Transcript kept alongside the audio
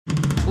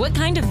What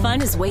kind of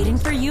fun is waiting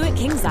for you at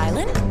Kings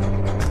Island?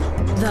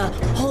 The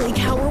holy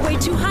cow, we're way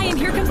too high and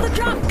here comes the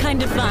drop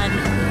kind of fun.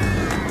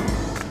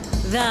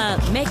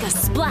 The make a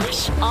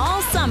splash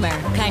all summer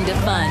kind of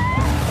fun.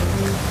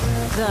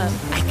 The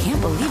I can't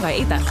believe I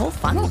ate that whole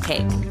funnel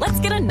cake. Let's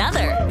get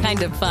another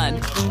kind of fun.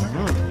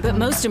 But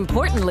most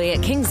importantly,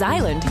 at Kings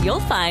Island,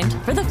 you'll find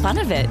for the fun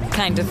of it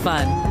kind of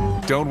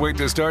fun. Don't wait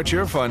to start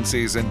your fun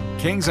season.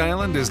 Kings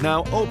Island is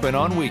now open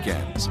on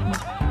weekends.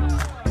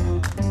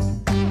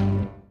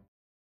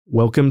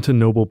 Welcome to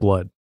Noble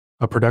Blood,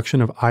 a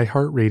production of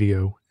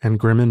iHeartRadio and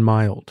Grim and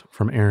Mild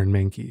from Aaron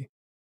Mahnke.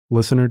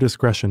 Listener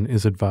discretion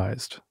is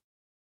advised.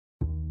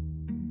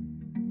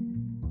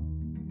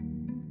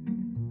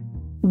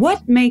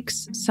 What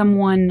makes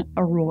someone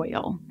a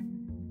royal?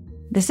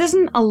 This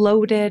isn't a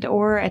loaded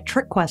or a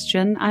trick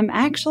question. I'm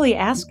actually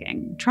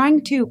asking,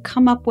 trying to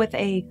come up with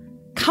a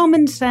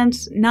common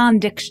sense,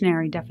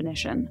 non-dictionary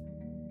definition.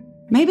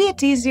 Maybe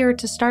it's easier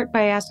to start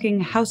by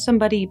asking how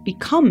somebody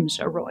becomes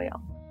a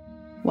royal.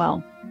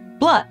 Well,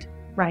 blood,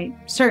 right?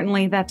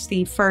 Certainly that's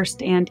the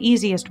first and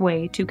easiest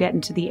way to get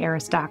into the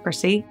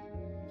aristocracy.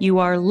 You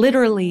are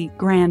literally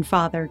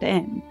grandfathered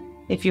in.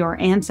 If your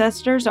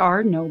ancestors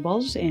are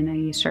nobles in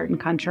a certain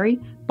country,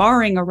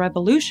 barring a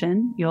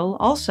revolution, you'll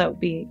also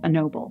be a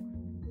noble.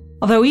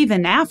 Although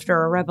even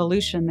after a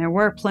revolution, there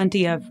were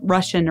plenty of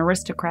Russian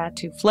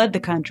aristocrats who fled the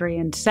country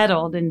and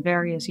settled in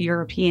various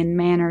European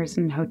manors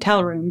and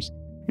hotel rooms,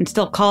 and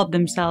still called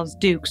themselves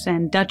dukes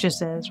and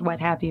duchesses,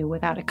 what have you,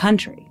 without a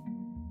country.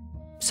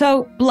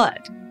 So,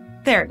 blood.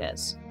 There it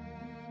is.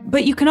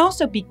 But you can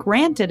also be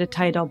granted a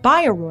title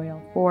by a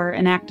royal for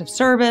an act of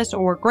service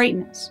or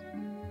greatness.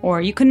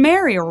 Or you can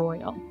marry a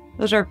royal.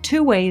 Those are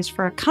two ways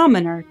for a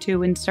commoner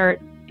to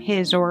insert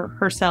his or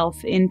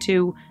herself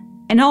into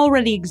an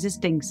already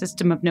existing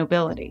system of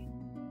nobility.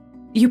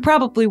 You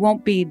probably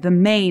won't be the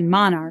main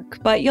monarch,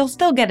 but you'll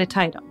still get a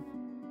title.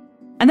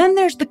 And then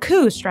there's the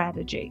coup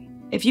strategy.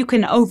 If you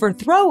can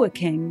overthrow a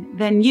king,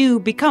 then you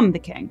become the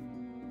king,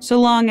 so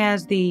long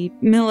as the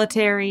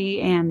military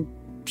and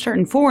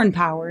certain foreign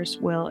powers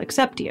will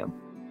accept you.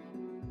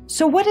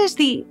 So what is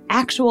the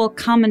actual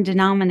common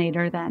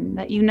denominator, then,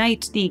 that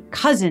unites the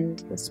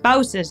cousins, the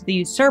spouses, the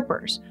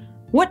usurpers?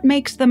 What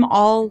makes them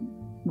all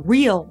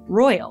real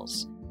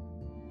royals?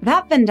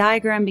 That Venn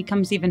diagram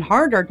becomes even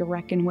harder to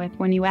reckon with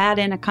when you add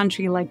in a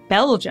country like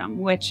Belgium,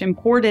 which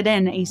imported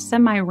in a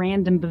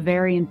semi-random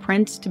Bavarian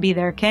prince to be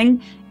their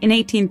king in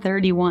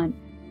 1831,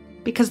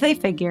 because they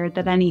figured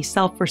that any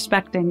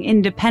self-respecting,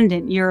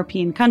 independent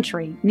European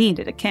country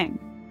needed a king.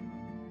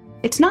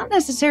 It's not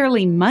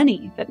necessarily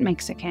money that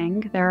makes a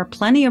king. There are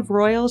plenty of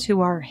royals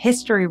who are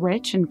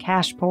history-rich and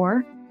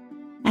cash-poor.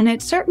 And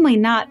it's certainly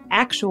not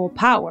actual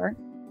power.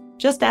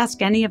 Just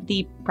ask any of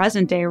the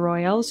present-day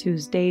royals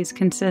whose days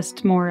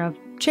consist more of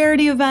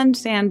charity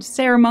events and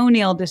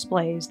ceremonial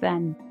displays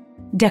than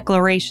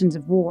declarations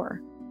of war.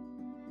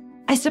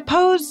 I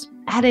suppose,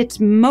 at its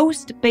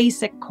most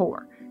basic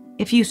core,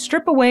 if you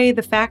strip away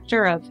the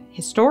factor of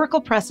historical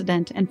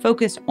precedent and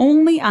focus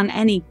only on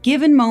any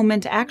given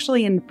moment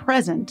actually in the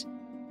present,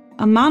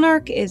 a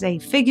monarch is a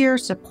figure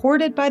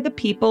supported by the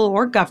people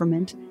or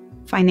government,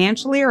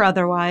 financially or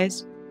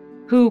otherwise,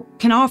 who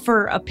can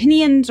offer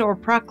opinions or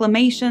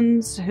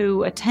proclamations,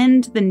 who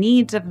attend to the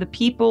needs of the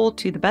people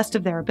to the best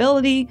of their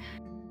ability,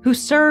 who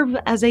serve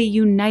as a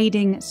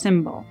uniting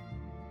symbol.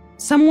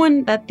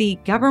 Someone that the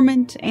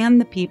government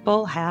and the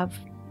people have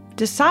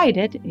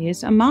decided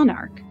is a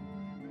monarch.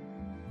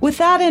 With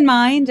that in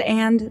mind,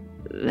 and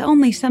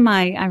only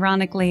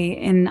semi-ironically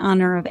in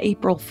honor of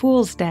April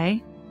Fool's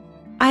Day,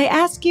 I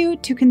ask you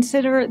to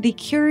consider the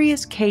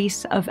curious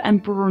case of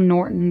Emperor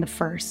Norton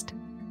I,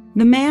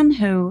 the man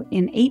who,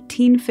 in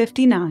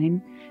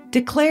 1859,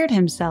 declared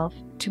himself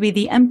to be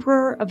the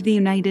Emperor of the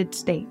United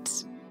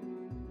States.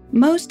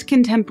 Most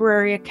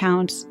contemporary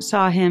accounts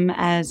saw him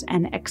as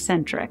an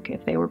eccentric,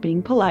 if they were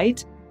being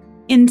polite,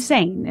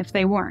 insane if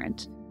they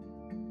weren't.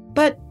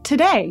 But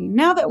today,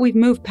 now that we've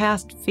moved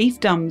past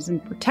fiefdoms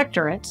and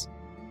protectorates,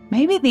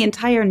 maybe the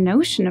entire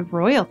notion of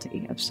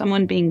royalty, of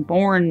someone being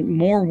born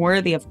more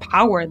worthy of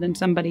power than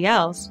somebody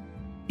else,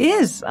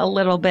 is a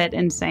little bit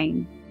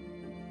insane.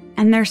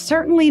 And there's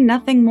certainly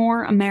nothing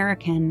more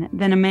American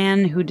than a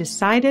man who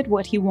decided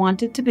what he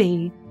wanted to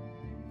be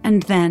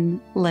and then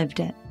lived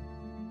it.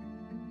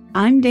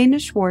 I'm Dana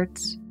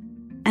Schwartz,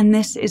 and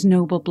this is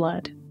Noble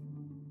Blood.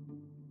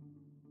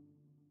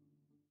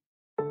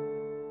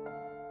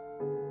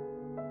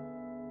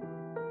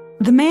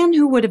 The man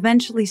who would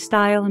eventually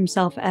style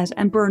himself as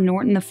Emperor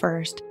Norton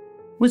I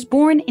was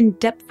born in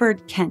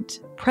Deptford, Kent,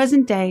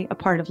 present-day a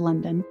part of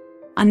London,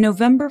 on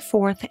November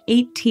 4th,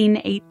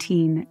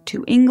 1818,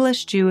 to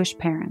English Jewish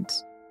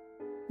parents.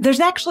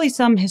 There's actually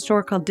some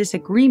historical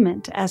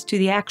disagreement as to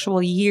the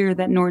actual year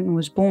that Norton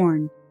was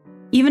born.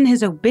 Even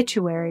his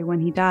obituary when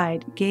he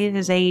died gave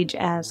his age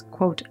as,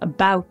 quote,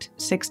 about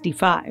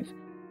 65.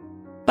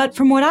 But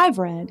from what I've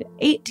read,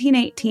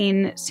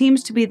 1818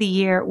 seems to be the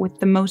year with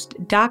the most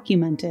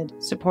documented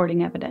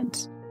supporting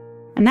evidence.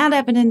 And that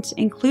evidence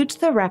includes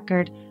the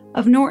record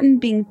of Norton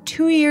being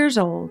 2 years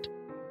old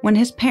when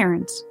his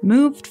parents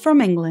moved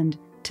from England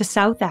to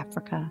South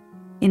Africa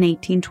in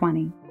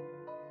 1820.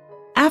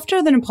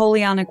 After the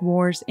Napoleonic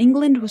Wars,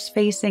 England was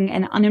facing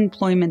an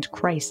unemployment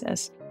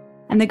crisis,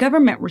 and the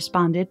government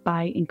responded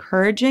by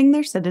encouraging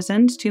their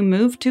citizens to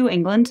move to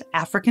England's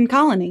African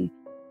colony.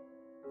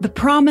 The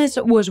promise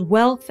was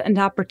wealth and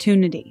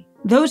opportunity.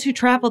 Those who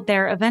traveled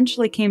there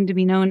eventually came to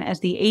be known as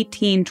the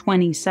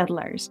 1820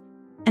 settlers.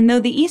 And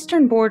though the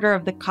eastern border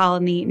of the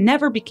colony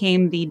never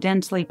became the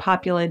densely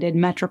populated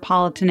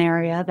metropolitan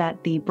area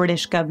that the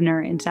British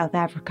governor in South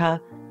Africa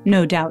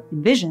no doubt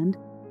envisioned,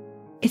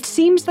 it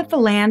seems that the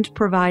land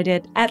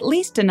provided at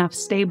least enough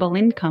stable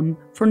income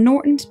for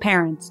Norton's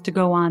parents to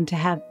go on to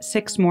have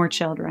 6 more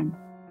children.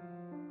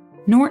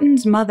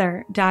 Norton's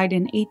mother died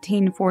in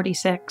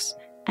 1846,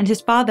 and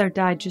his father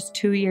died just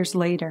 2 years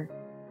later,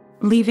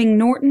 leaving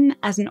Norton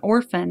as an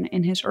orphan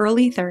in his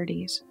early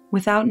 30s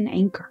without an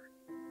anchor.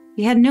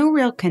 He had no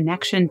real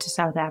connection to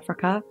South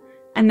Africa,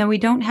 and though we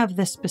don't have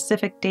the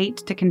specific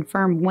dates to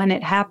confirm when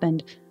it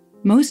happened,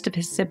 most of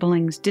his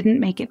siblings didn't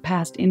make it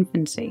past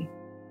infancy.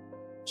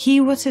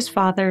 He was his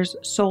father's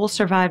sole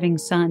surviving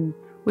son,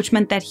 which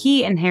meant that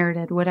he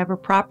inherited whatever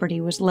property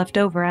was left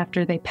over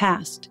after they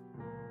passed.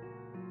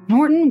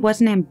 Norton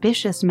was an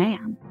ambitious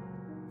man.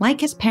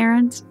 Like his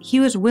parents, he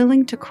was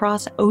willing to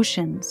cross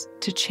oceans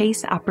to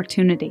chase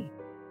opportunity.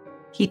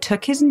 He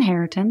took his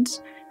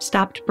inheritance,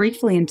 stopped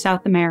briefly in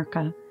South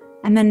America,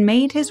 and then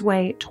made his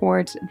way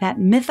towards that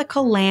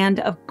mythical land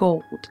of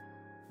gold,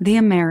 the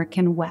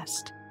American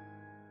West.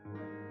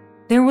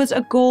 There was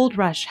a gold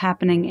rush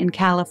happening in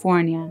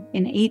California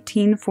in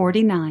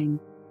 1849,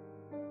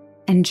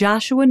 and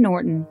Joshua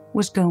Norton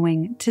was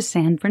going to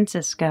San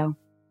Francisco.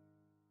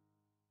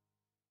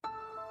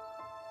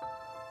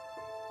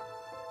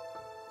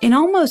 In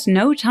almost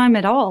no time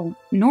at all,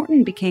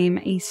 Norton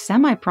became a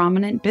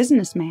semi-prominent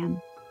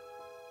businessman.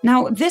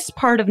 Now, this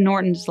part of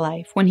Norton's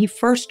life, when he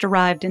first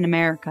arrived in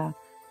America,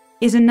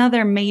 is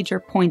another major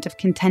point of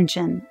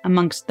contention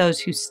amongst those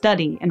who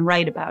study and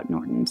write about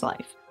Norton's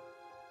life.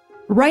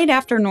 Right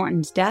after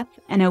Norton's death,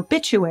 an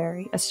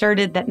obituary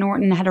asserted that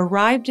Norton had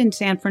arrived in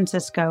San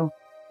Francisco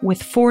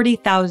with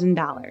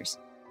 $40,000,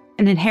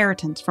 an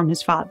inheritance from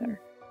his father.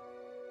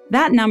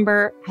 That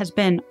number has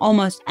been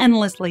almost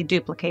endlessly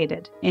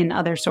duplicated in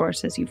other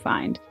sources you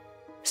find,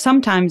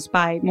 sometimes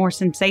by more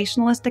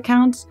sensationalist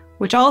accounts,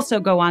 which also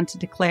go on to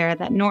declare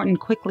that Norton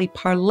quickly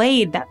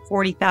parlayed that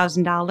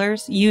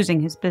 $40,000 using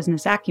his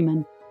business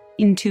acumen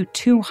into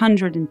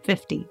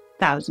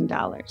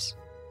 $250,000.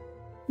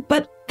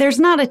 But there's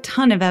not a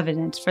ton of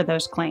evidence for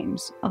those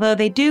claims, although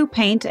they do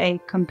paint a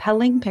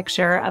compelling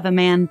picture of a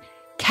man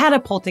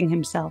catapulting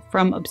himself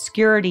from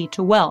obscurity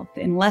to wealth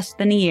in less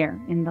than a year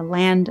in the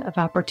land of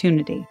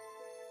opportunity.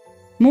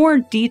 More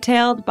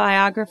detailed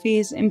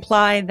biographies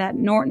imply that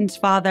Norton's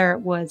father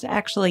was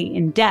actually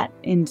in debt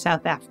in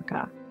South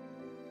Africa.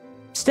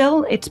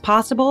 Still, it's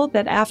possible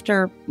that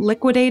after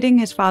liquidating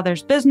his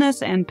father's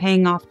business and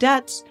paying off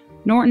debts,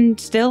 Norton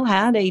still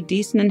had a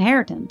decent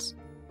inheritance.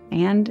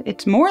 And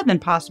it's more than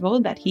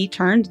possible that he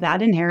turned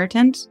that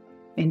inheritance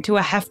into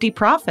a hefty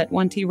profit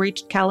once he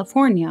reached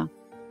California.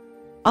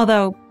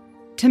 Although,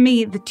 to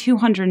me, the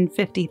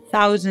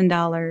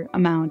 $250,000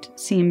 amount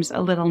seems a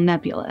little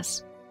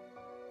nebulous.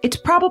 It's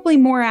probably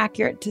more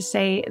accurate to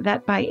say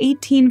that by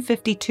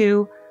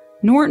 1852,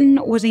 Norton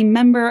was a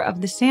member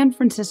of the San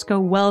Francisco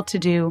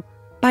well-to-do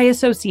by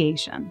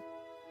association.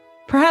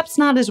 Perhaps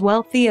not as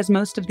wealthy as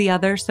most of the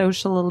other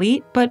social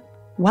elite, but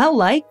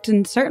well-liked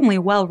and certainly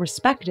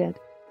well-respected.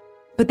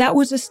 But that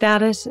was a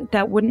status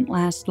that wouldn't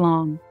last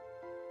long.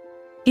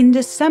 In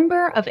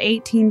December of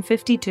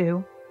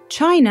 1852,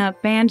 China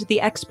banned the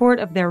export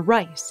of their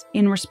rice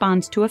in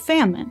response to a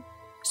famine,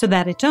 so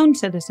that its own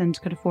citizens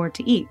could afford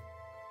to eat.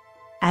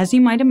 As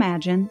you might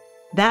imagine,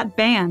 that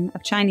ban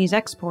of Chinese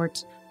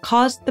exports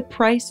caused the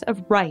price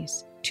of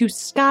rice to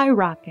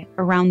skyrocket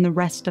around the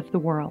rest of the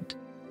world.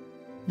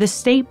 The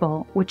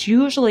staple, which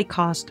usually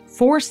cost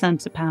 4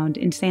 cents a pound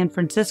in San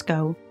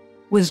Francisco,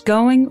 was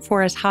going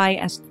for as high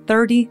as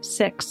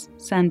 36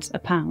 cents a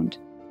pound.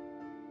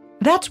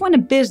 That's when a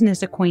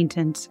business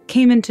acquaintance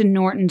came into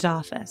Norton's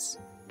office.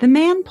 The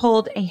man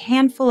pulled a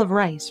handful of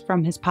rice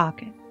from his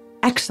pocket.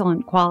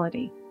 Excellent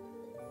quality.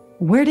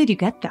 "Where did you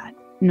get that?"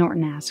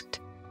 Norton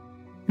asked.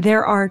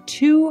 "There are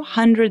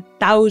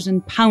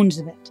 200,000 pounds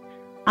of it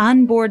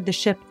on board the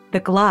ship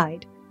The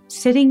Glide,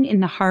 sitting in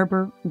the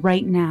harbor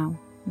right now,"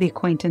 the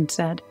acquaintance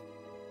said.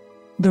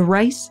 "The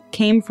rice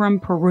came from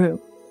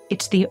Peru.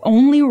 It's the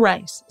only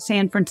rice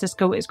San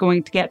Francisco is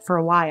going to get for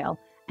a while,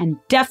 and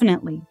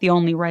definitely the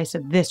only rice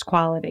of this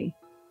quality."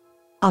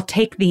 "I'll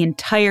take the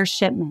entire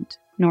shipment,"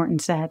 Norton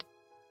said.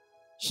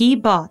 He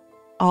bought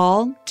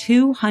all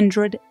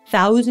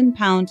 200,000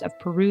 pounds of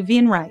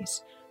Peruvian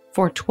rice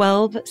for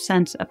 12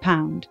 cents a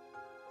pound.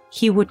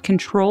 He would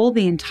control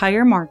the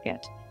entire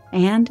market,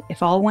 and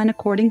if all went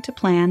according to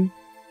plan,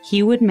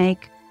 he would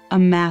make a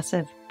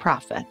massive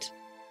profit.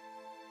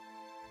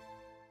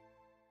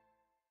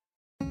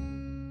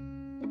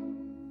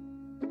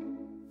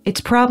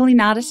 It's probably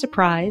not a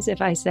surprise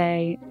if I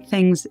say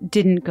things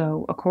didn't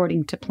go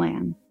according to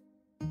plan.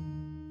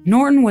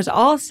 Norton was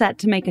all set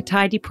to make a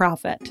tidy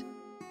profit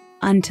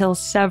until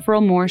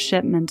several more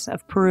shipments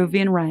of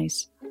Peruvian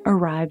rice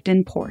arrived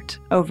in port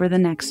over the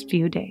next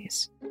few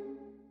days.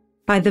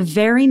 By the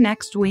very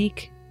next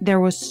week, there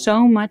was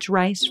so much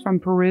rice from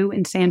Peru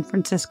in San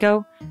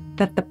Francisco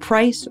that the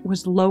price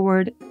was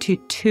lowered to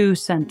 2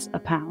 cents a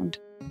pound.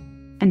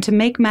 And to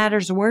make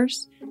matters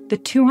worse, the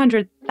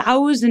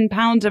 200,000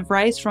 pounds of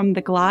rice from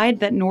the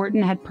Glide that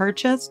Norton had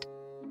purchased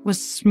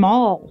was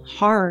small,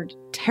 hard,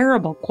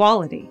 terrible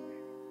quality.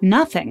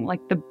 Nothing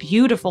like the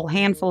beautiful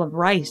handful of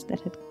rice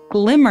that had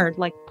glimmered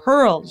like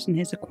pearls in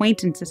his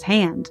acquaintance's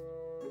hand.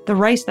 The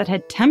rice that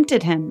had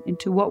tempted him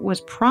into what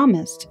was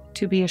promised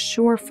to be a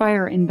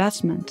surefire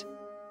investment.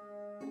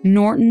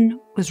 Norton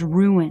was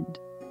ruined.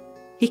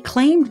 He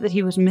claimed that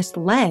he was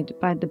misled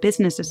by the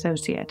business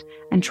associate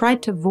and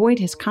tried to void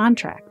his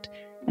contract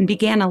and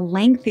began a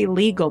lengthy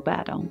legal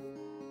battle.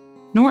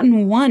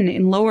 Norton won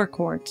in lower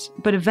courts,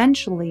 but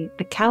eventually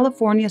the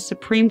California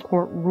Supreme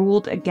Court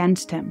ruled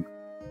against him.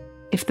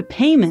 If the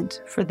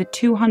payment for the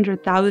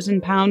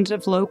 200,000 pounds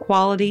of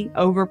low-quality,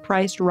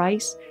 overpriced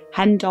rice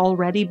hadn't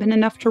already been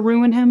enough to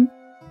ruin him,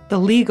 the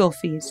legal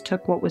fees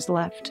took what was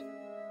left.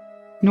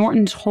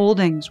 Norton's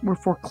holdings were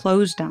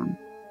foreclosed on.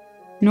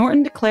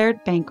 Norton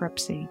declared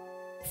bankruptcy,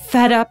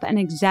 fed up and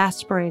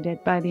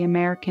exasperated by the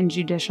American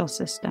judicial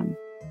system.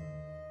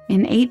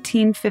 In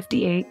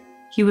 1858,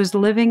 he was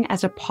living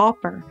as a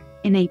pauper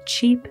in a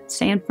cheap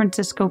San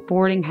Francisco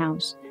boarding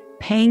house,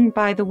 paying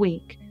by the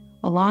week,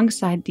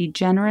 alongside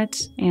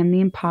degenerates and the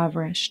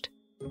impoverished.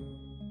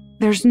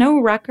 There's no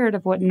record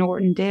of what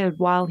Norton did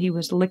while he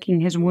was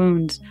licking his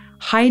wounds,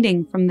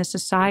 hiding from the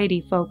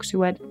society folks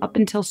who had up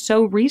until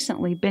so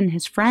recently been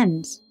his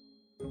friends.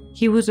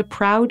 He was a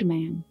proud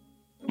man,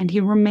 and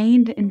he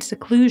remained in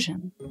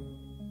seclusion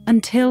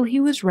until he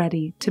was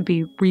ready to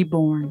be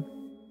reborn.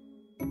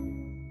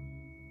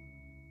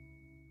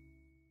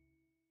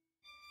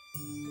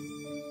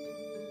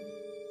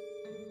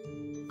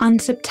 On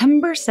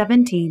September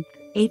 17th,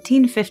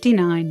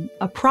 1859,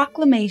 a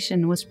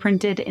proclamation was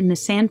printed in the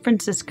San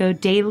Francisco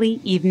Daily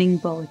Evening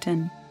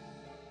Bulletin.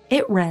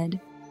 It read,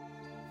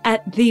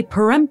 "At the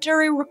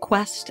peremptory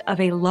request of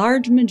a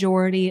large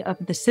majority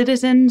of the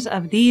citizens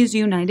of these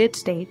United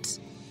States,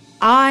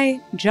 I,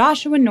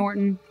 Joshua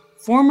Norton,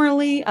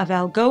 formerly of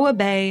Algoa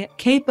Bay,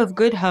 Cape of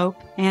Good Hope,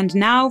 and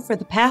now for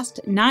the past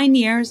 9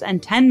 years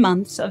and 10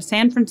 months of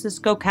San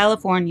Francisco,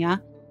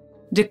 California,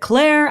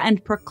 declare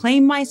and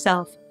proclaim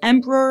myself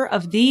Emperor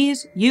of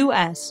these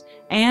U.S.,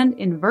 and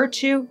in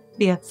virtue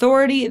the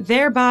authority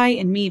thereby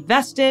in me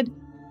vested,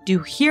 do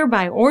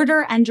hereby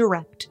order and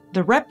direct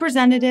the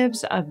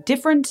representatives of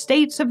different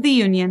states of the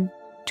Union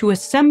to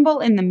assemble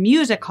in the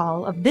music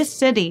hall of this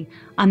city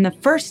on the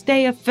 1st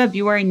day of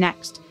February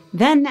next,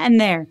 then and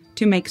there,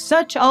 to make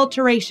such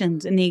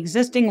alterations in the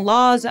existing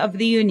laws of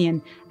the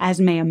Union as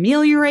may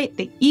ameliorate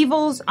the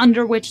evils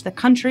under which the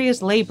country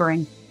is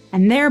laboring,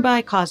 and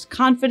thereby cause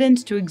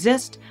confidence to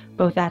exist,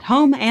 both at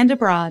home and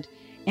abroad,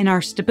 in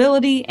our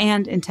stability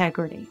and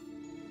integrity."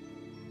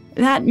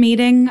 That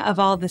meeting of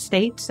all the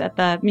states at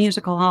the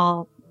musical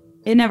hall,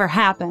 it never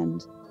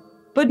happened.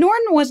 But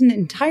Norton wasn't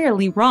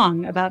entirely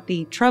wrong about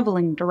the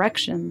troubling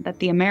direction that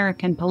the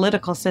American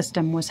political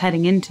system was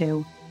heading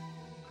into.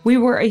 We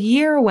were a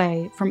year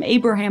away from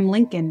Abraham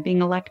Lincoln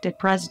being elected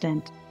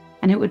president,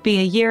 and it would be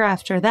a year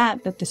after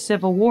that that the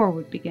Civil War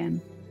would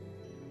begin.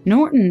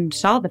 Norton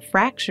saw the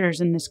fractures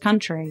in this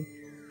country,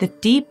 the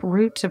deep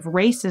roots of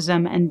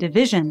racism and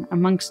division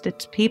amongst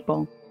its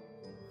people.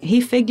 He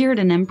figured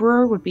an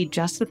emperor would be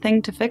just the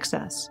thing to fix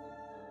us.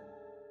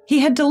 He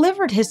had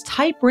delivered his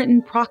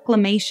typewritten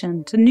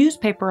proclamation to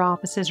newspaper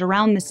offices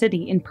around the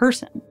city in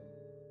person.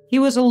 He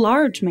was a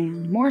large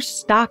man, more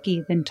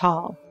stocky than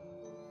tall.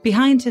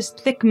 Behind his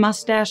thick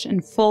mustache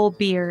and full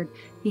beard,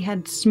 he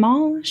had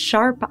small,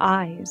 sharp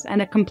eyes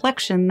and a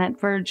complexion that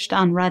verged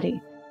on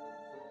ruddy.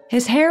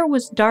 His hair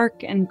was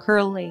dark and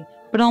curly,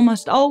 but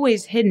almost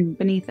always hidden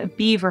beneath a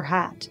beaver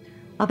hat,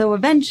 although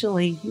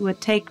eventually he would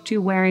take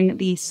to wearing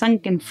the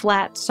sunken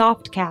flat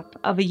soft cap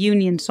of a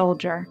Union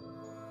soldier,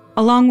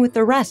 along with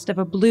the rest of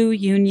a blue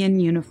Union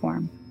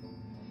uniform.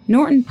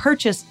 Norton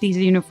purchased these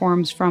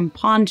uniforms from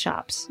pawn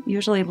shops,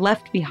 usually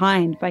left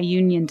behind by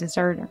Union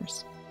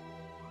deserters.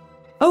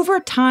 Over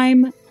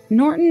time,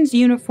 Norton's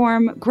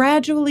uniform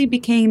gradually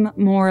became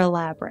more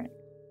elaborate.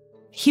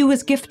 He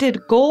was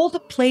gifted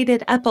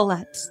gold-plated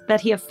epaulets that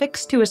he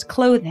affixed to his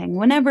clothing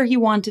whenever he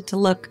wanted to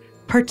look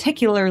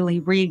particularly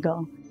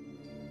regal.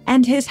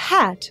 And his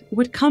hat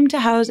would come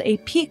to house a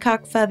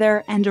peacock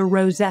feather and a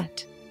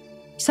rosette.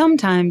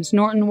 Sometimes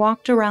Norton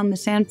walked around the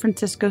San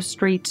Francisco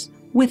streets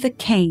with a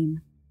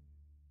cane.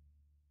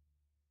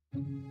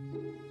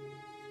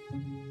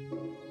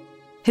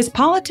 His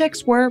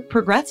politics were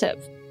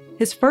progressive.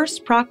 His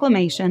first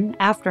proclamation,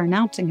 after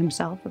announcing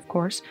himself, of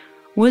course,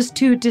 was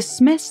to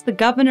dismiss the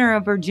governor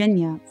of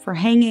Virginia for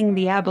hanging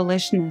the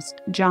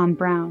abolitionist John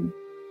Brown.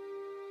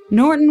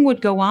 Norton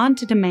would go on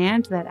to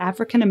demand that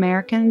African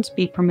Americans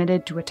be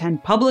permitted to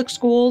attend public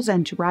schools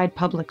and to ride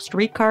public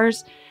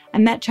streetcars,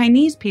 and that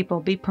Chinese people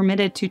be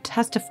permitted to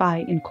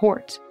testify in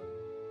court.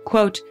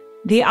 Quote,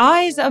 "The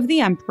eyes of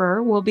the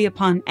emperor will be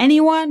upon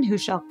anyone who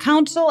shall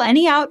counsel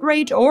any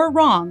outrage or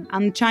wrong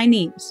on the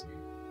Chinese,"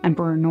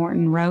 Emperor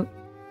Norton wrote.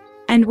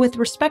 And with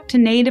respect to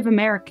Native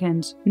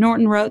Americans,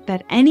 Norton wrote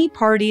that any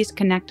parties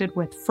connected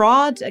with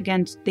frauds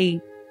against the,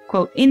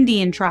 quote,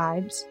 "Indian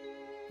tribes,"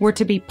 were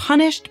to be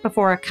punished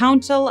before a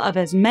council of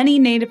as many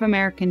Native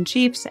American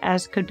chiefs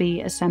as could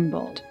be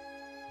assembled.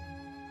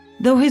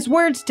 Though his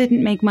words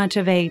didn't make much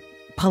of a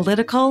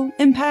political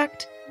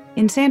impact,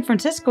 in San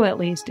Francisco at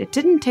least, it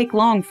didn't take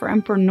long for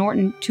Emperor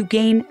Norton to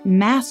gain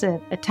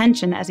massive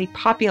attention as a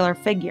popular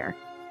figure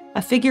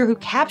who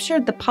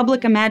captured the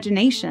public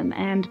imagination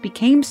and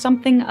became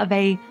something of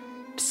a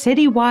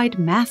citywide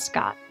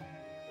mascot.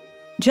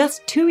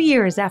 Just 2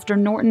 years after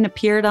Norton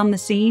appeared on the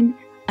scene,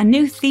 a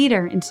new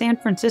theater in San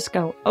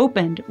Francisco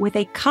opened with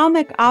a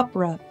comic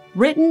opera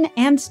written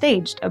and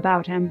staged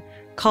about him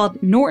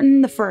called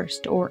Norton I,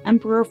 or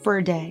Emperor for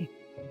a Day.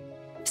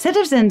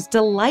 Citizens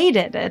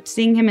delighted at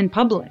seeing him in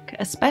public,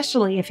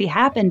 especially if he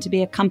happened to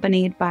be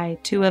accompanied by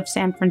two of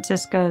San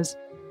Francisco's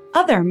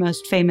other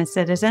most famous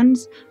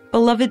citizens,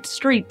 beloved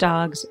street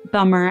dogs,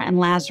 Bummer and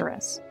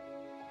Lazarus.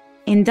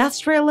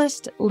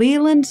 Industrialist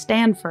Leland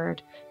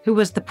Stanford, who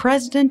was the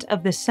president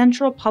of the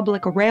Central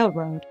Public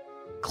Railroad,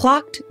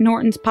 clocked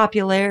Norton's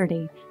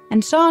popularity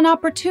and saw an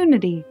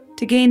opportunity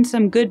to gain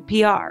some good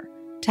PR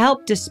to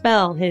help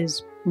dispel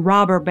his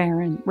robber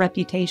baron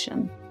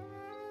reputation.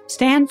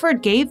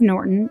 Stanford gave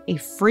Norton a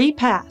free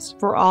pass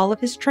for all of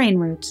his train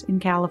routes in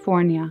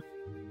California.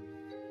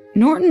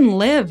 Norton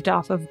lived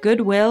off of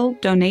goodwill,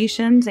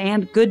 donations,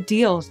 and good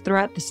deals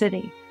throughout the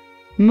city.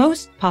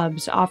 Most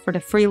pubs offered a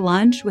free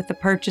lunch with the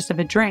purchase of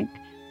a drink,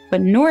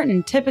 but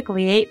Norton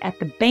typically ate at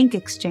the Bank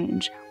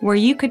Exchange, where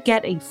you could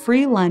get a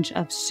free lunch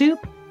of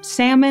soup,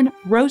 salmon,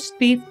 roast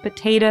beef,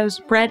 potatoes,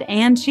 bread,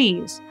 and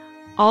cheese,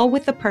 all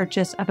with the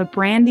purchase of a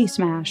brandy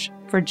smash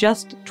for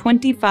just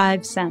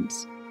 25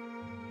 cents.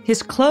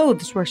 His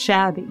clothes were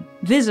shabby,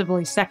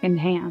 visibly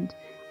second-hand,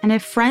 and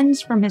if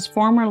friends from his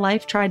former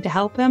life tried to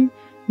help him,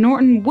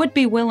 Norton would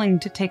be willing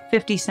to take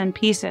 50-cent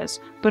pieces,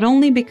 but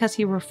only because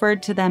he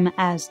referred to them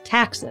as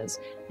taxes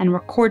and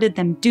recorded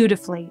them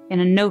dutifully in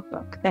a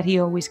notebook that he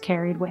always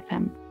carried with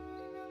him.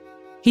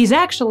 "He's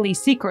actually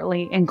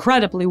secretly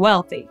incredibly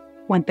wealthy,"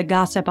 went the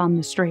gossip on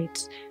the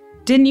streets.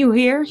 "Didn't you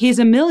hear? He's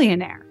a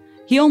millionaire.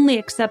 He only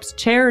accepts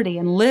charity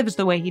and lives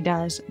the way he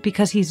does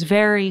because he's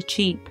very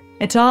cheap.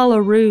 It's all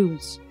a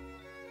ruse."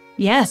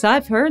 "Yes,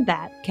 I've heard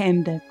that,"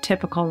 came the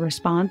typical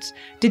response.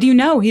 "Did you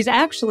know he's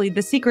actually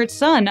the secret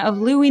son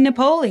of Louis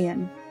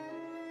Napoleon?"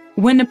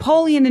 When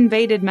Napoleon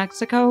invaded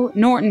Mexico,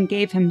 Norton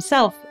gave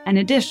himself an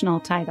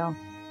additional title,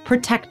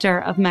 Protector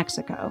of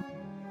Mexico,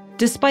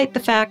 despite the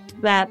fact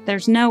that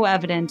there's no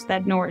evidence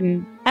that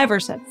Norton ever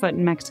set foot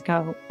in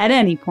Mexico at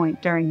any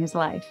point during his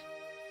life.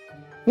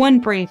 One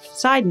brief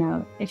side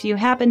note, if you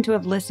happen to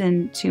have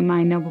listened to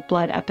my Noble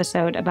Blood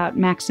episode about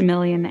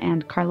Maximilian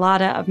and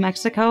Carlotta of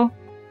Mexico,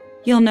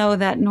 you'll know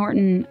that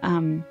Norton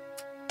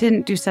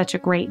didn't do such a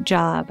great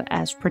job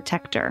as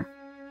protector.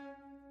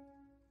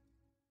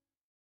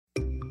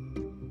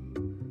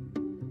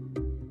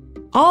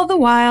 All the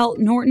while,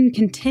 Norton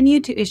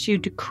continued to issue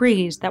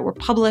decrees that were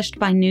published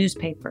by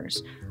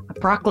newspapers, a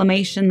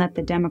proclamation that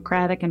the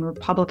Democratic and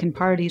Republican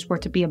parties were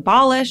to be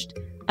abolished,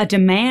 a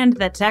demand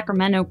that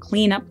Sacramento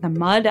clean up the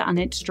mud on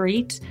its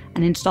streets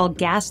and install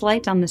gas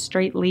lights on the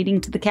street leading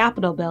to the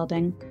Capitol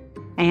building,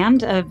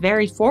 and a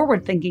very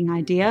forward-thinking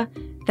idea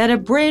that a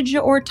bridge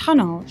or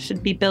tunnel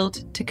should be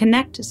built to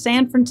connect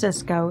San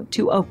Francisco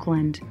to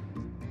Oakland.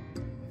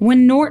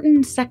 When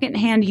Norton's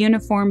second-hand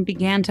uniform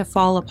began to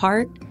fall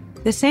apart,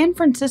 the San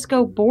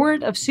Francisco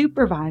Board of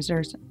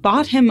Supervisors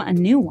bought him a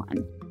new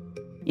one.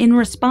 In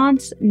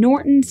response,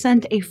 Norton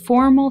sent a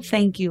formal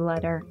thank you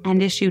letter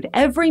and issued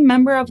every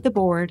member of the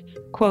board,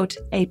 quote,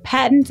 a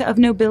patent of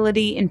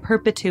nobility in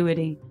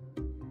perpetuity.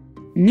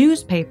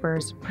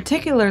 Newspapers,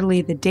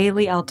 particularly the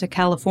Daily Alta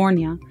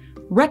California,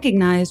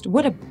 recognized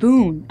what a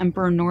boon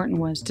Emperor Norton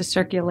was to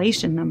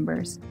circulation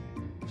numbers.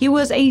 He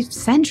was a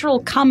central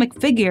comic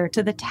figure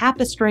to the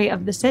tapestry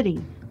of the city.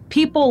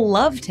 People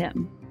loved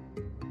him.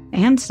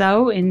 And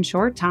so, in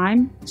short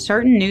time,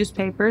 certain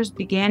newspapers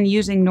began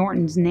using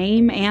Norton's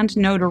name and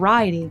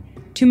notoriety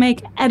to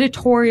make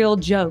editorial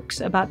jokes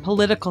about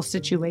political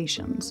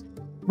situations,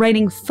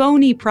 writing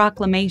phony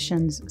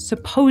proclamations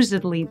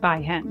supposedly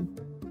by him.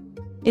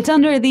 It's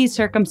under these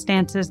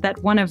circumstances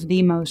that one of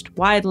the most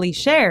widely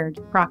shared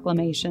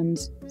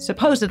proclamations,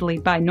 supposedly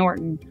by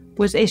Norton,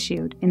 was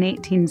issued in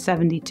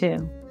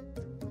 1872.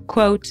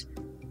 Quote,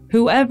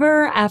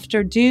 "Whoever,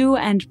 after due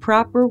and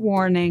proper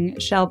warning,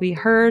 shall be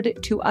heard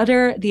to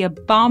utter the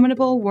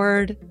abominable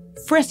word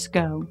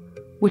Frisco,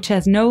 which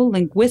has no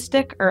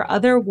linguistic or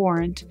other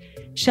warrant,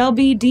 shall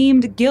be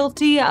deemed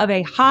guilty of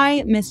a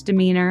high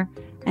misdemeanor,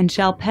 and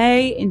shall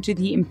pay into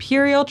the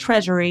imperial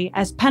treasury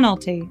as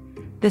penalty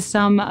the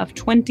sum of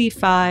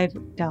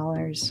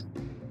 $25.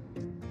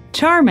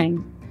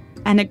 Charming,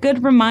 and a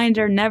good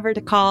reminder never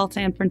to call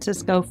San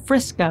Francisco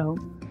Frisco,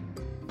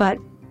 but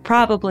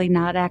probably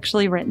not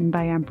actually written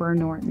by Emperor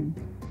Norton.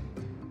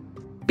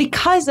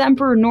 Because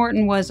Emperor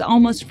Norton was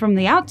almost from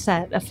the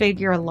outset a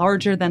figure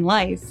larger than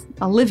life,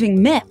 a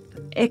living myth,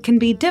 it can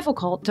be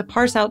difficult to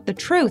parse out the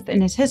truth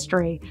in his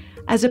history,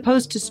 as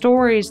opposed to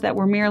stories that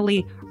were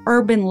merely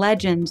urban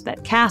legends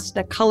that cast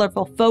a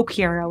colorful folk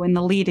hero in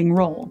the leading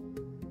role.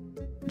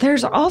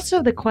 There's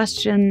also the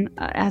question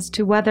as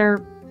to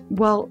whether,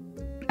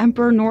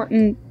 Emperor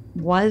Norton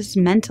was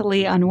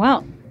mentally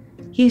unwell.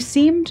 He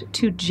seemed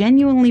to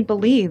genuinely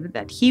believe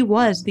that he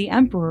was the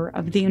Emperor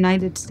of the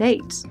United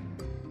States.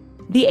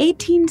 The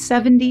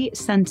 1870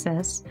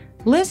 census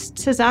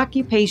lists his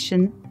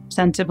occupation,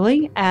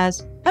 sensibly,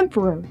 as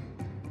emperor,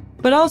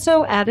 but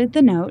also added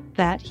the note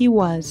that he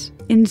was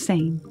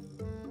insane.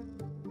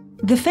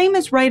 The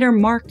famous writer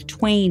Mark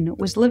Twain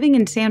was living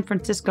in San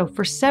Francisco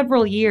for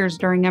several years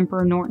during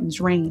Emperor Norton's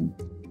reign.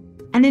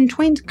 And in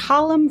Twain's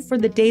column for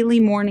the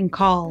Daily Morning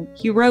Call,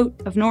 he wrote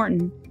of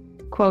Norton,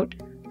 quote,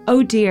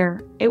 "Oh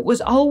dear, it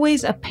was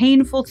always a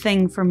painful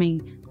thing for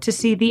me to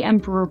see the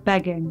emperor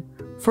begging,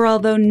 for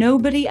although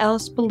nobody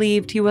else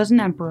believed he was an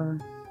emperor,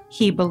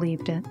 he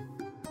believed it."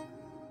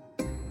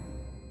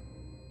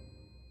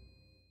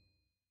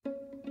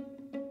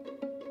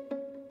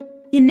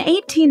 In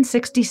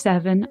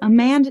 1867, a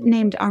man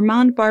named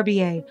Armand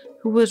Barbier,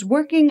 who was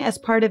working as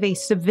part of a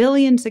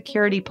civilian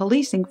security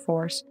policing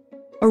force,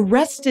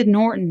 arrested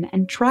Norton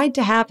and tried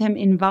to have him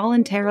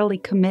involuntarily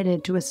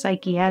committed to a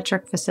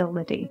psychiatric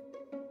facility.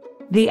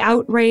 The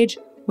outrage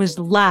was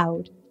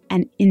loud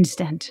and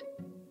instant.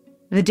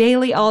 The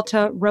Daily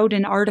Alta wrote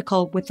an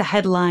article with the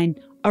headline,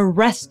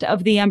 "Arrest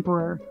of the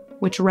Emperor,"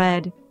 which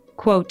read,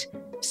 quote,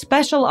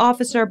 "Special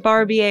Officer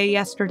Barbier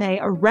yesterday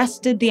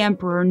arrested the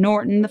Emperor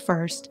Norton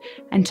I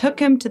and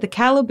took him to the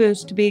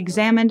calaboose to be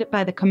examined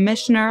by the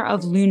Commissioner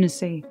of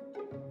Lunacy.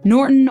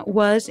 Norton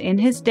was, in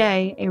his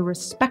day, a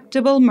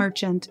respectable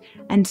merchant,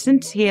 and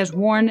since he has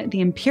worn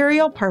the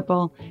imperial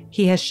purple,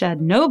 he has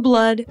shed no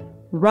blood,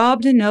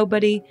 robbed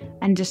nobody,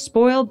 and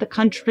despoiled the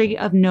country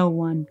of no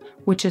one,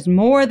 which is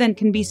more than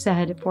can be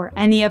said for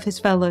any of his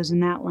fellows in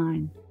that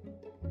line."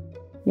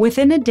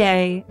 Within a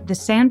day, the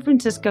San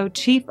Francisco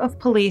Chief of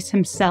Police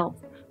himself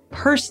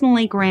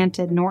personally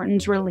granted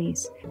Norton's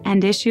release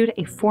and issued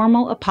a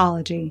formal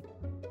apology,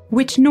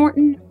 which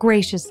Norton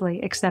graciously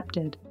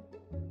accepted.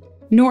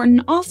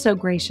 Norton also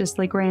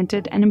graciously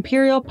granted an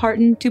imperial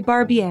pardon to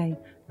Barbier,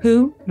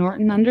 who,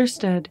 Norton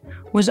understood,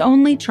 was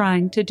only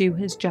trying to do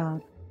his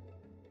job.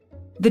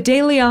 The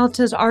Daily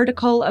Alta's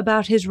article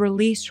about his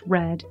release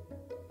read,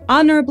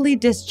 "Honorably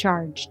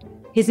discharged.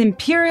 His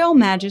Imperial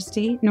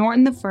Majesty,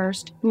 Norton I,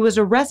 who was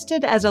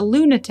arrested as a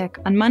lunatic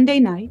on Monday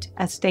night,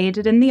 as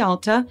stated in the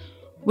Alta,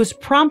 was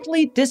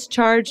promptly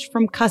discharged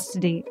from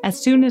custody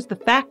as soon as the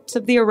facts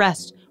of the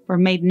arrest were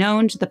made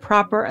known to the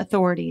proper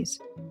authorities.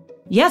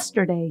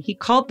 Yesterday, he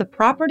called the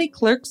property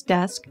clerk's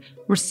desk,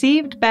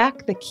 received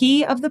back the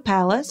key of the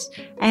palace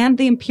and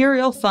the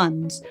imperial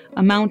funds,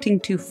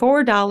 amounting to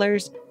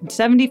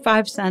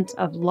 $4.75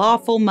 of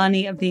lawful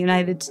money of the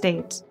United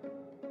States.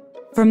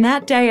 From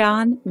that day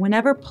on,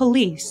 whenever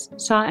police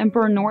saw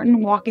Emperor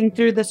Norton walking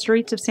through the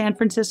streets of San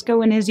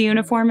Francisco in his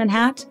uniform and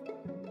hat,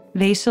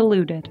 they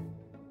saluted.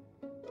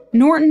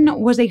 Norton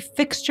was a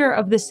fixture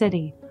of the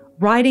city,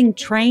 riding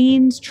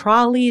trains,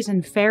 trolleys,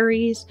 and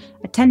ferries,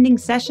 attending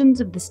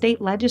sessions of the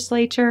state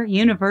legislature,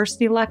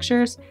 university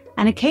lectures,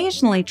 and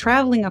occasionally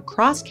traveling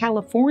across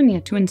California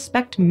to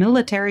inspect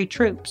military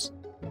troops.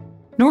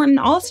 Norton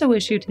also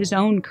issued his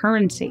own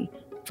currency,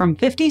 from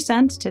 50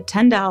 cents to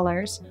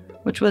 $10,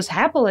 which was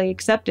happily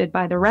accepted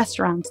by the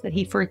restaurants that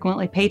he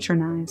frequently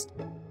patronized.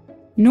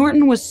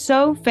 Norton was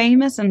so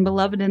famous and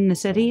beloved in the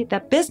city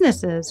that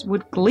businesses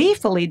would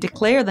gleefully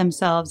declare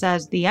themselves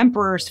as the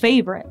emperor's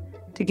favorite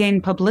to gain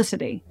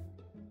publicity.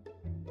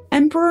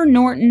 Emperor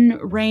Norton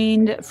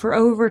reigned for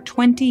over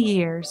 20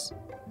 years,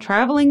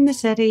 traveling the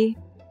city,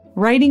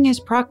 writing his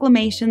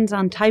proclamations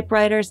on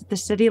typewriters at the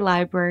city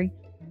library,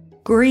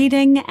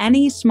 greeting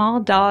any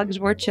small dogs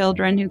or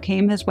children who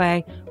came his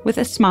way with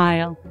a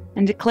smile,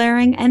 and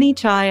declaring any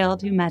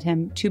child who met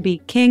him to be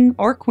king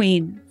or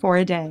queen for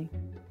a day.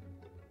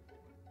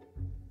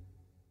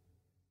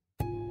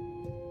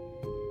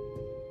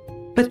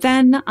 But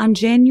then, on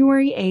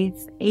January 8,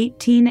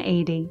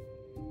 1880,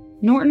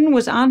 Norton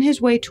was on his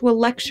way to a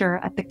lecture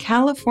at the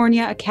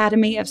California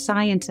Academy of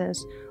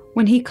Sciences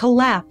when he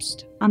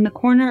collapsed on the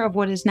corner of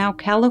what is now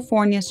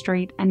California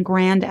Street and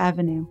Grand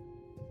Avenue.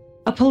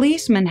 A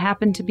policeman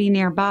happened to be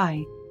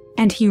nearby,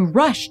 and he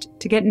rushed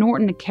to get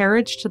Norton a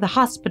carriage to the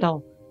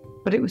hospital,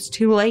 but it was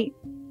too late.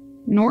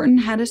 Norton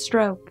had a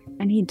stroke,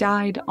 and he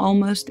died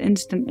almost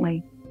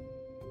instantly.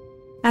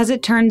 As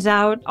it turns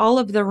out, all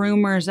of the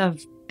rumors of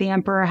the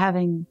emperor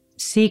having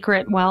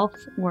secret wealth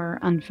were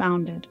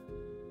unfounded.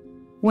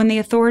 When the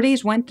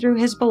authorities went through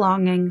his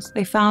belongings,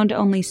 they found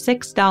only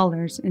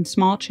 $6 in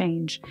small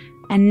change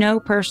and no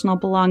personal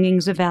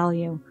belongings of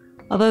value,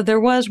 although there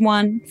was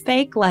one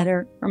fake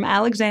letter from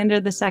Alexander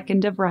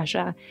II of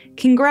Russia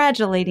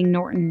congratulating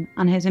Norton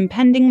on his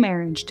impending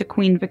marriage to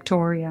Queen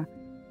Victoria.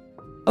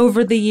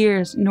 Over the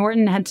years,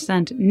 Norton had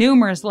sent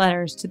numerous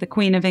letters to the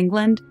Queen of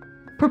England,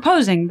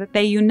 proposing that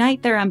they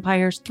unite their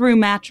empires through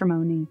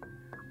matrimony,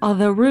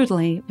 although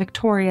rudely,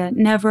 Victoria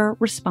never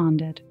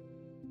responded.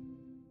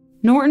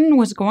 Norton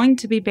was going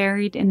to be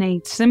buried in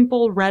a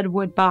simple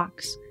redwood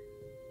box,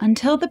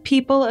 until the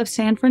people of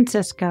San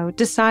Francisco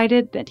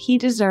decided that he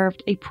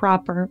deserved a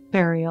proper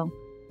burial.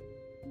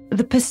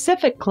 The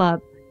Pacific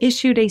Club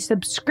issued a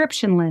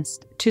subscription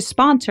list to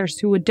sponsors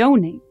who would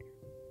donate.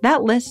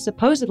 That list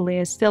supposedly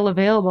is still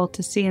available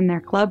to see in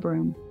their club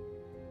room.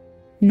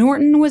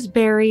 Norton was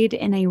buried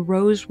in a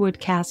rosewood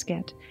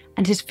casket,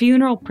 and his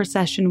funeral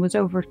procession was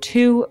over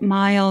 2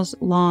 miles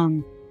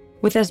long,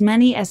 with as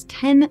many as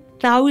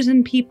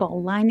 10,000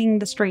 people lining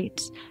the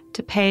streets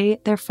to pay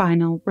their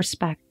final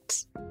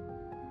respects.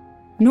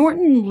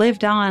 Norton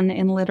lived on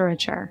in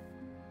literature.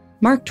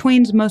 Mark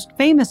Twain's most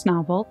famous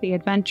novel, The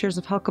Adventures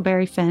of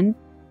Huckleberry Finn,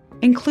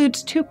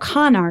 includes 2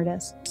 con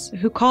artists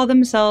who call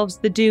themselves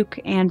the Duke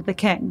and the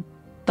King,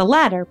 the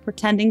latter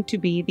pretending to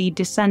be the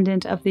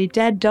descendant of the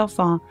dead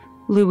Dauphin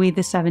Louis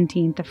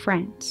XVII of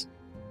France.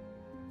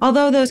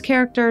 Although those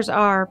characters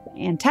are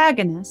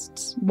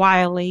antagonists,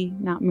 wily,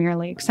 not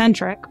merely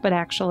eccentric, but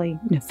actually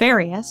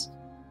nefarious,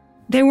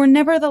 they were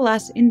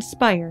nevertheless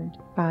inspired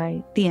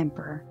by the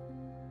Emperor.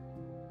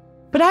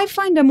 But I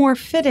find a more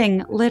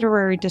fitting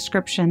literary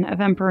description of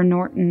Emperor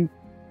Norton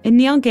in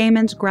Neil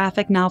Gaiman's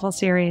graphic novel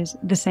series,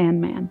 The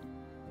Sandman,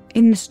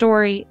 in the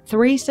story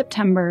 3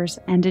 Septembers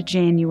and a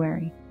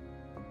January.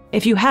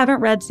 If you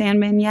haven't read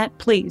Sandman yet,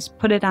 please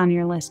put it on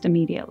your list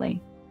immediately.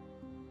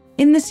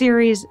 In the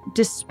series,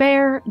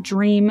 despair,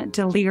 dream,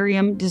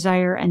 delirium,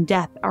 desire, and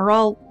death are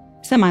all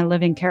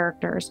semi-living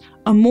characters,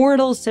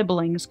 immortal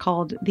siblings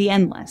called the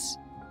Endless.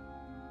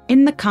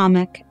 In the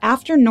comic,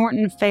 after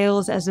Norton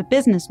fails as a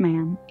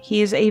businessman,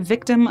 he is a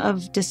victim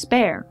of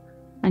despair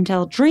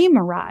until Dream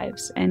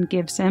arrives and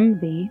gives him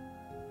the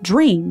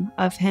dream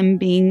of him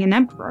being an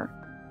emperor.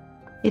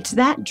 It's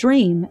that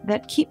dream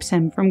that keeps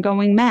him from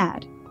going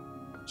mad.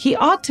 He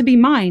ought to be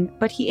mine,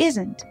 but he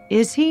isn't,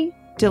 is he?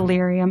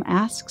 Delirium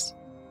asks.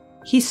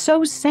 He's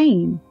so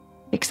sane,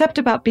 except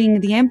about being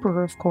the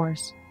emperor, of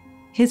course.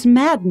 His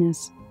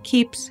madness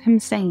keeps him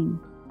sane.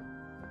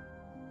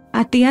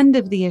 At the end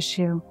of the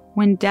issue,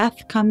 when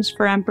death comes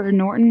for Emperor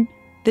Norton,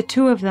 the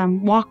 2 of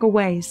them walk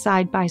away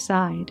side by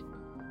side.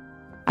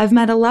 I've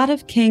met a lot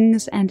of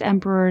kings and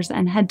emperors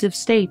and heads of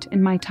state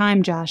in my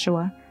time,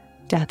 Joshua,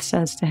 Death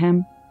says to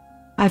him.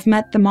 I've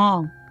met them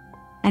all.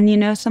 And you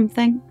know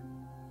something?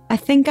 I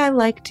think I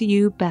liked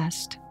you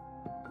best.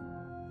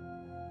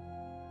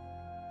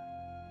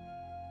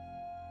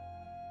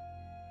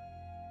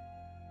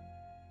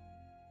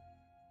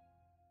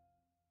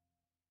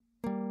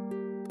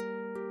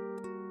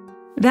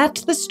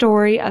 That's the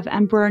story of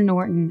Emperor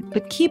Norton,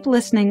 but keep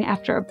listening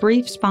after a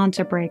brief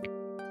sponsor break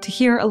to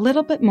hear a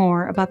little bit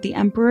more about the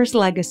Emperor's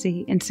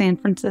legacy in San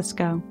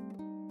Francisco.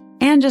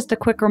 And just a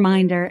quick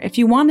reminder, if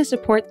you want to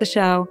support the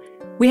show,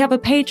 we have a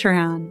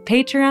Patreon,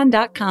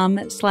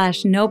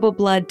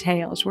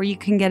 patreon.com/noblebloodtales, where you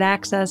can get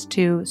access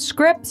to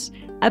scripts,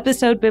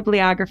 episode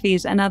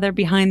bibliographies, and other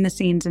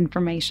behind-the-scenes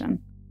information.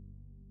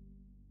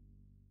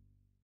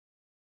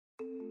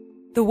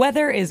 The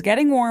weather is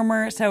getting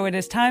warmer, so it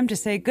is time to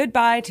say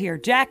goodbye to your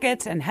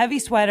jackets and heavy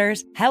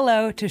sweaters.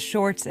 Hello to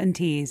shorts and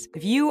tees.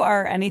 If you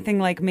are anything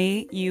like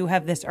me, you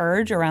have this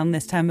urge around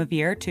this time of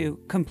year to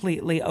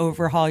completely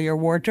overhaul your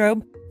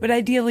wardrobe, but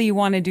ideally you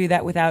want to do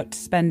that without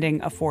spending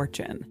a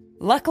fortune.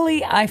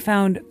 Luckily, I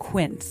found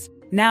Quince.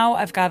 Now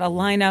I've got a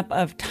lineup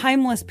of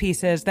timeless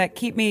pieces that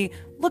keep me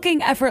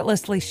looking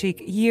effortlessly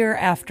chic year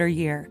after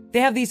year. They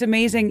have these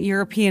amazing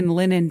European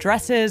linen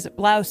dresses,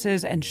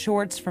 blouses, and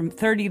shorts from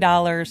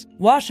 $30,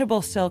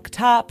 washable silk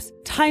tops,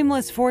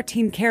 timeless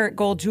 14-karat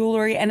gold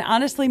jewelry, and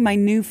honestly, my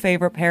new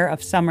favorite pair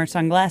of summer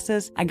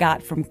sunglasses I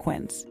got from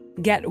Quince.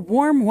 Get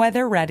warm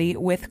weather ready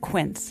with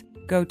Quince.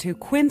 Go to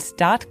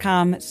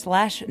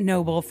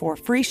quince.com/noble for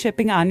free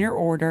shipping on your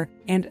order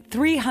and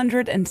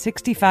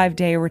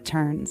 365-day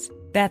returns.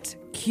 That's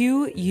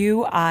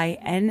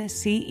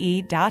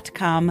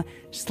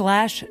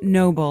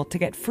QUINCE.com/noble to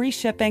get free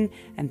shipping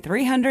and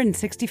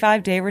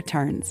 365-day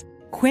returns.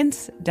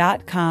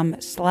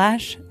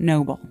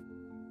 Quince.com/noble.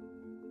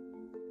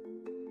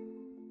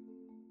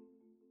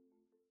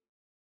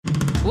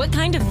 What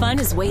kind of fun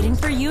is waiting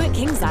for you at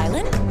Kings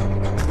Island?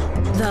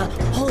 The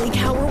holy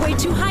cow, we're way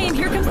too high and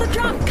here comes the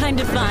drop kind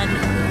of fun.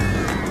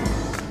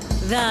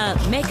 The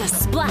make a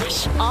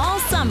splash all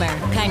summer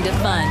kind of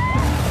fun.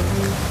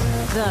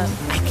 The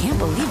I can't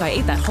believe I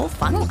ate that whole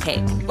funnel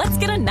cake. Let's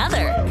get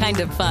another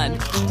kind of fun.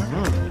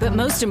 But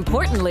most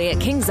importantly, at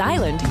Kings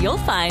Island, you'll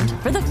find,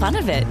 for the fun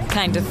of it,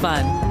 kind of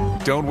fun.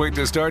 Don't wait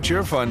to start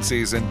your fun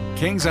season.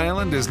 Kings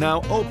Island is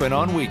now open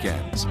on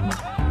weekends.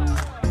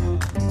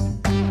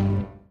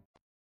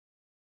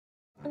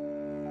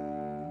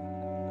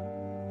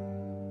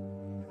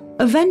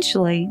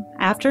 Eventually,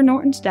 after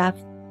Norton's death,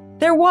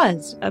 There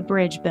was a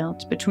bridge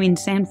built between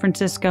San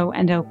Francisco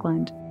and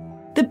Oakland,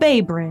 the Bay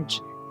Bridge,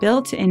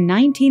 built in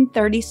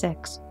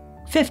 1936,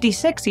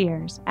 56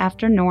 years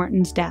after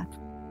Norton's death.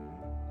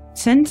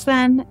 Since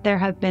then, there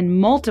have been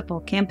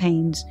multiple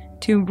campaigns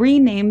to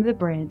rename the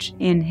bridge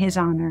in his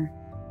honor.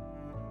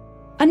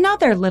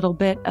 Another little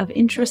bit of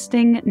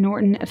interesting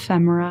Norton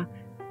ephemera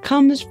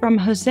comes from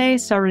Jose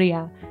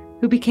Sarria,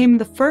 who became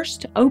the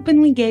first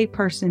openly gay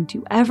person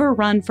to ever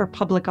run for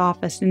public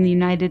office in the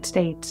United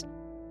States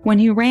when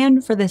he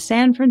ran for the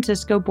San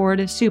Francisco Board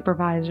of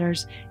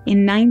Supervisors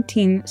in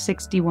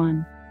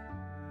 1961.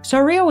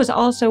 Sarria was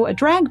also a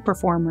drag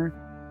performer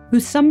who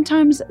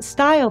sometimes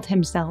styled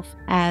himself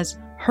as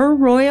Her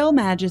Royal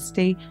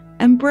Majesty,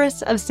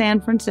 Empress of San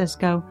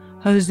Francisco,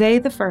 Jose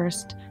I,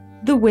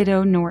 the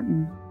Widow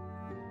Norton.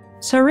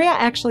 Sarria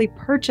actually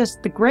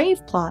purchased the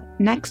grave plot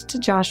next to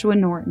Joshua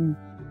Norton,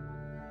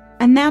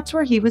 and that's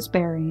where he was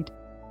buried,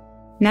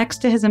 next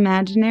to his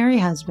imaginary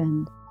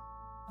husband,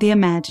 the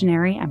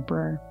imaginary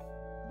emperor.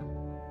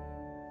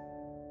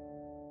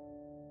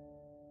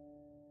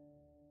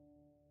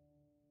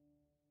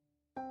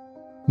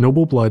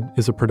 Noble Blood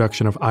is a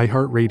production of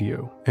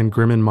iHeartRadio and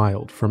Grim and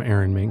Mild from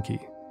Aaron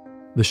Mahnke.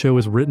 The show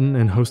is written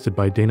and hosted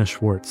by Dana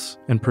Schwartz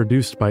and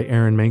produced by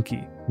Aaron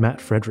Mahnke,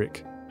 Matt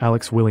Frederick,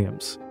 Alex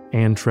Williams,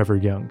 and Trevor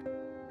Young.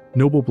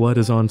 Noble Blood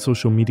is on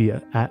social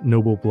media at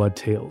Noble Blood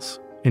Tales,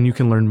 and you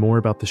can learn more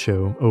about the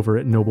show over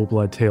at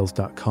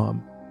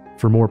noblebloodtales.com.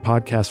 For more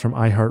podcasts from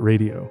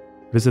iHeartRadio,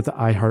 visit the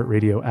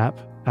iHeartRadio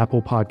app,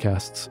 Apple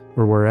Podcasts,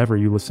 or wherever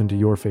you listen to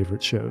your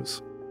favorite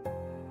shows.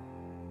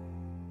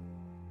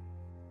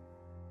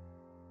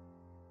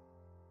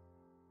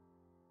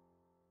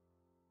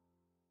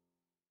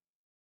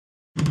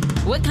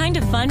 What kind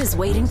of fun is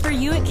waiting for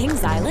you at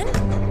Kings Island?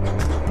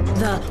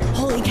 The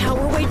holy cow,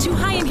 we're way too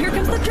high and here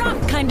comes the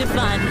drop kind of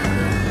fun.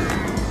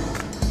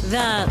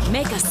 The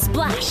make a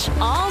splash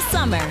all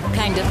summer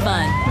kind of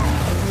fun.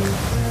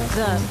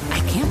 The I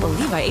can't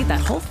believe I ate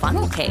that whole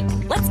funnel cake.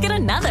 Let's get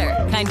another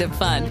kind of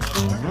fun.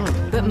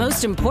 But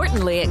most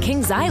importantly at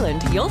Kings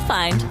Island, you'll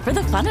find for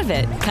the fun of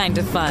it kind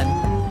of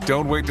fun.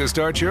 Don't wait to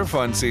start your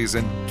fun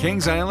season.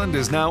 Kings Island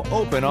is now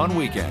open on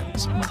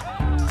weekends.